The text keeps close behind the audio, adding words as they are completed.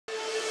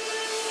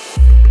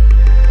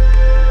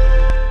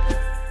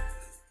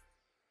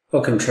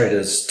Welcome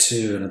traders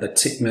to another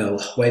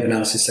Tickmill wave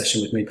analysis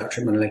session with me,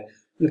 Patrick Munnelly.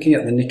 Looking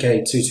at the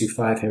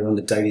Nikkei225 here on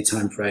the daily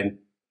time frame,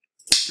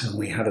 and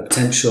we have a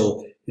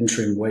potential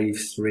interim wave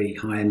 3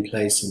 high in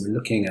place, and we're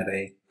looking at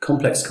a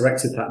complex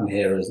corrective pattern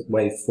here as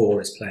wave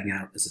 4 is playing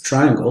out as a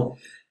triangle,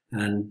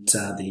 and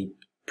the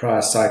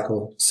prior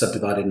cycle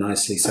subdivided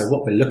nicely. So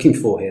what we're looking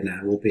for here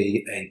now will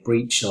be a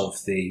breach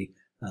of the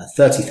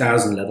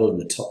 30,000 level on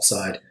the top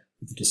side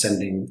of the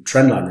descending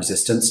trendline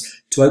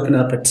resistance to open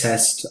up a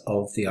test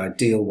of the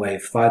ideal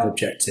wave 5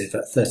 objective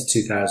at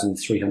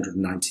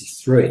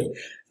 32,393.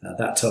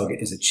 That target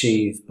is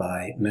achieved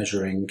by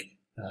measuring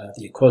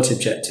the equality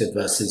objective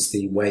versus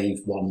the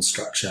wave 1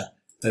 structure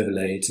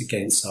overlaid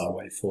against our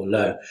wave 4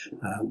 low.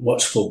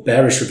 Watch for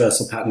bearish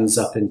reversal patterns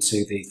up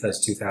into the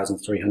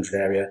 32,300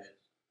 area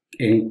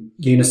in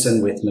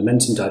unison with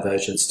momentum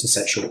divergence to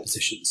set short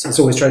positions. As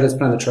always, traders,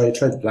 plan the trade,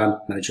 trade the plan,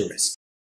 manage your risk.